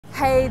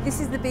Hey, this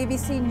is the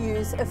BBC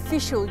News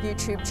official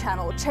YouTube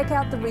channel. Check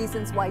out the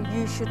reasons why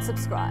you should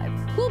subscribe.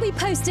 We'll be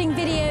posting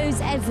videos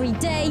every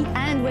day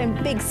and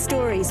when big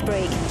stories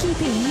break,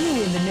 keeping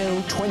you in the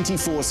know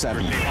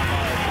 24/7.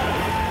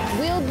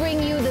 We'll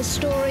bring you the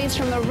stories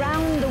from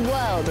around the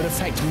world that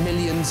affect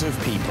millions of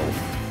people.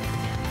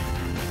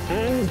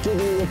 And give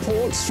you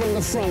reports from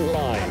the front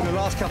line. In the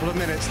last couple of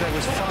minutes, there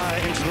was fire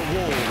into the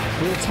wall.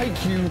 We'll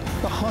take you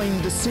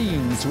behind the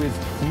scenes with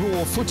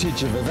raw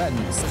footage of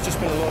events. There's just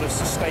been a lot of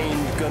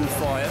sustained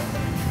gunfire.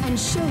 and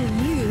show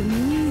you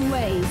new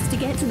ways to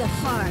get to the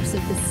heart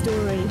of the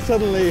story.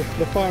 Suddenly,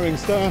 the firing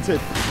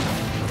started.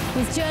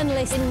 With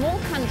journalists in more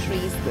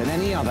countries than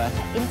any other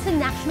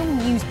international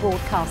news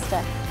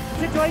broadcaster.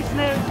 The situation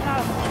there is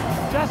now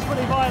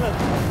desperately violent.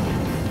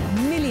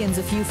 Millions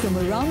of you from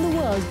around the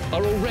world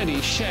are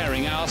already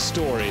sharing our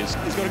stories.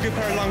 He's got a good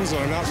pair of lungs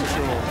on him, that's for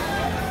sure.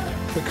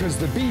 Because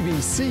the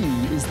BBC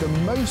is the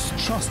most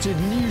trusted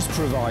news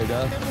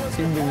provider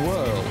in the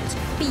world.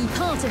 Be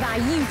part of our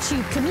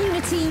YouTube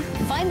community.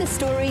 Find the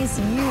stories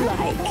you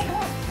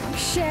like.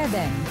 Share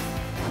them.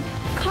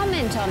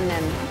 Comment on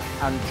them.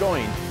 And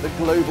join the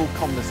global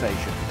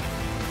conversation.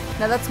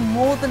 Now that's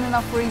more than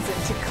enough reason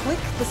to click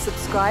the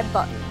subscribe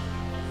button.